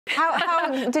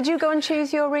How did you go and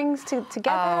choose your rings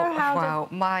together? Well,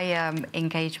 my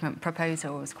engagement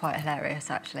proposal was quite hilarious,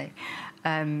 actually.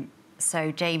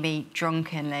 So Jamie,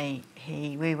 drunkenly,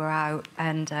 we were out,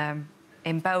 and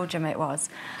in Belgium it was,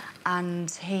 and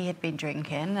he had been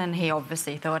drinking, and he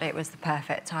obviously thought it was the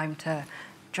perfect time to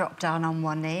drop down on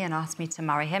one knee and ask me to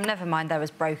marry him. Never mind there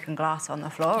was broken glass on the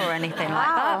floor or anything like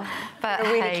that. But a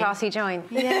really classy joint.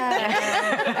 Yeah.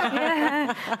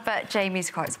 But Jamie's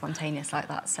quite spontaneous like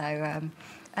that, so...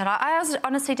 and I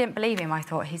honestly didn't believe him. I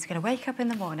thought he's going to wake up in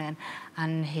the morning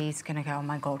and he's going to go, oh,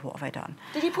 my God, what have I done?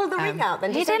 Did he pull the ring out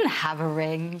then? He didn't have a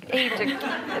ring.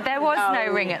 There was no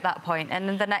ring at that point. And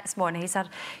then the next morning he said,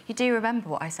 you do remember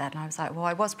what I said? And I was like, well,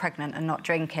 I was pregnant and not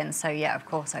drinking, so yeah, of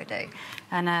course I do.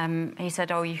 And he said,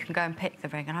 oh, you can go and pick the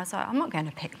ring. And I was like, I'm not going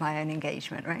to pick my own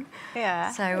engagement ring. Yeah.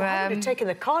 So I would have taken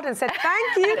the card and said,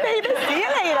 thank you, baby, see you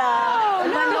later. Oh,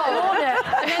 and then not worn it.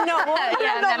 And then not worn it.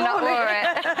 Yeah, and then not wore it.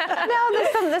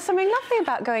 No, there's something lovely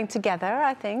about going together,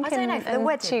 I think. I don't know for the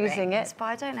wedding choosing rings, it. but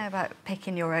I don't know about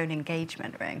picking your own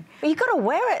engagement ring. But you've got to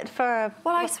wear it for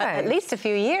I suppose at least a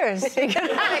few years. It's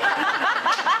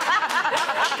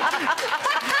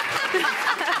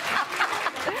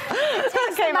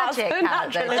magic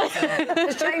out there, doesn't it?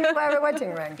 Does Jamie wear a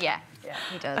wedding ring? Yeah,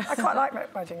 he does. I quite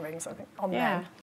like wedding rings, I think, on men.